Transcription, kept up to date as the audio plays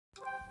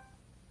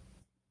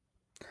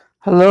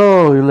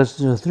Hello, you're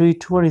listening to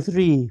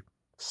 323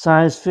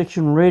 Science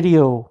Fiction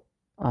Radio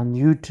on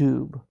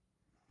YouTube.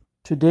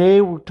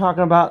 Today we're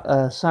talking about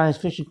a science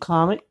fiction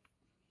comic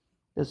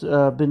that's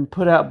been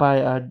put out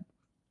by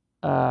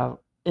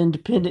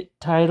independent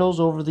titles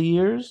over the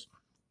years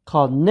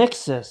called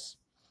Nexus.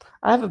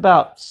 I have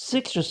about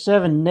 6 or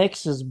 7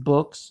 Nexus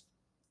books,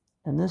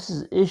 and this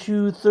is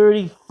issue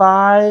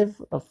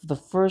 35 of the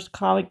first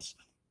comics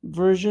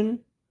version.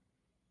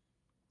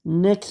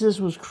 Nexus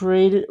was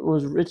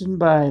written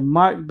by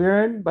Mark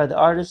Barron by the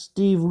artist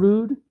Steve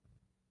Rude.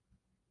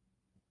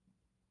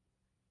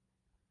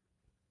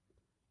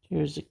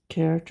 Here's the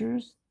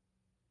characters.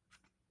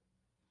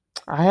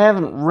 I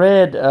haven't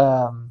read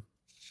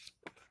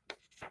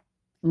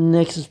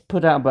Nexus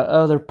put out by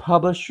other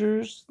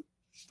publishers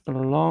in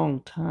a long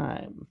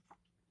time.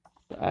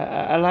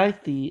 I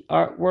like the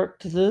artwork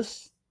to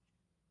this.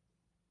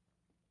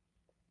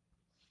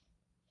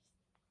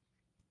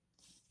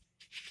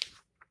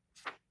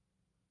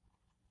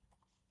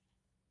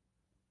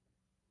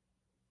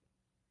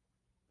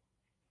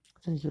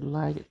 I think you'll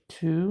like it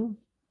too.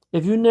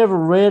 If you never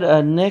read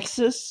a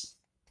Nexus,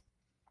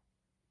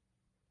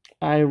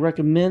 I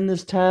recommend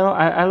this title.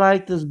 I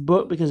like this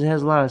book because it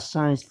has a lot of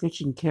science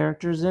fiction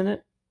characters in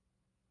it.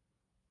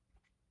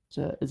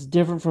 So it's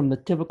different from the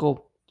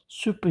typical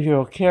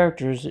superhero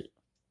characters. If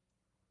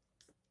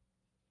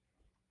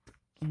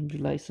you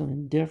like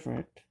something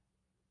different.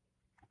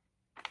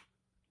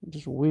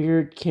 Just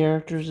weird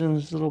characters in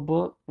this little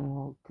book.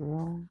 Oh,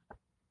 girl.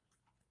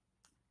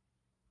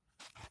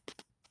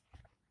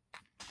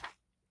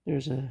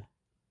 There's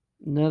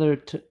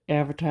another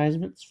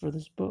advertisements for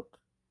this book.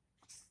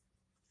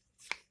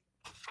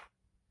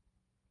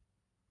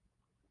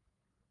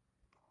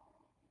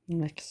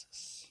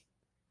 Nexus.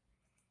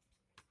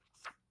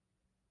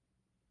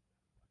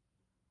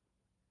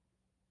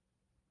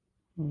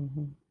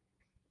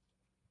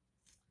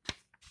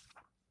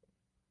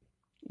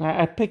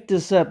 I picked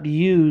this up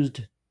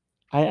used.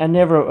 I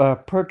never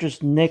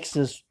purchased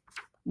Nexus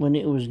when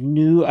it was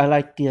new. I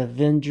liked the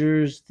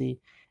Avengers, the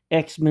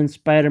X-Men,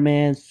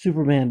 Spider-Man,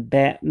 Superman,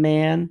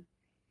 Batman.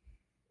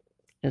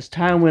 As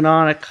time went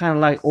on, I kind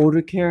of like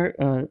older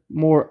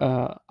more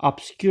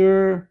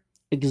obscure,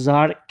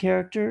 exotic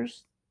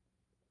characters.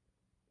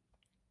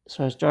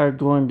 So I started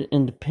going to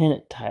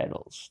independent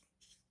titles.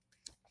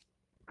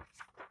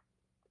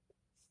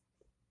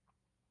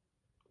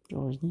 You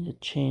always need to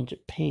change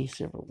of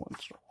pace every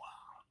once in a while.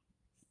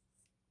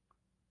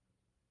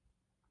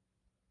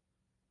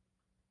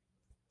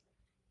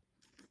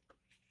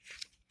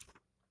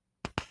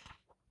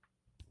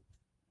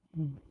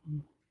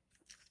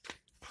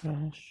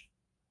 Crash.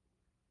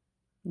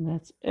 And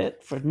that's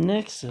it for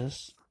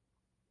Nexus.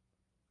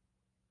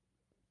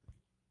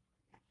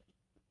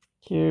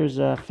 Here's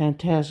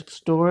Fantastic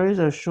Stories.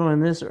 I was showing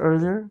this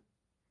earlier.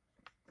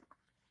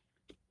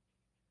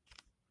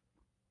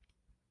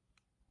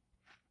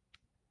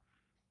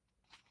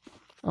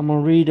 I'm going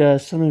to read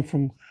something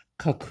from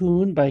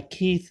Cocoon by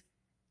Keith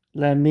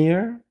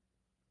Lemire.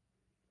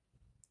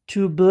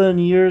 2 billion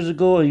years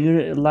ago, a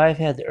unit of life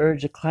had the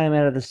urge to climb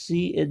out of the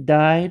sea. It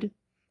died,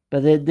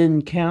 but that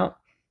didn't count.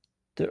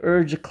 The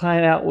urge to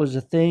climb out was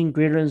a thing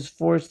greater in its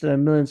force than a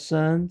million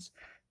suns.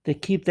 To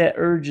keep that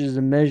urge is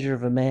the measure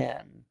of a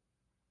man.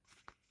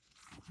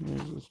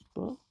 There's this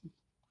book.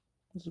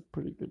 It's a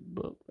pretty good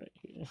book right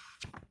here.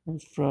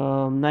 It's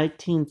from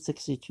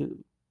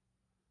 1962.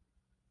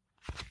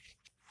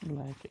 I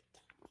like it.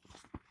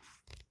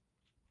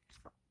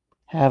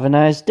 Have a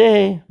nice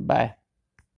day. Bye.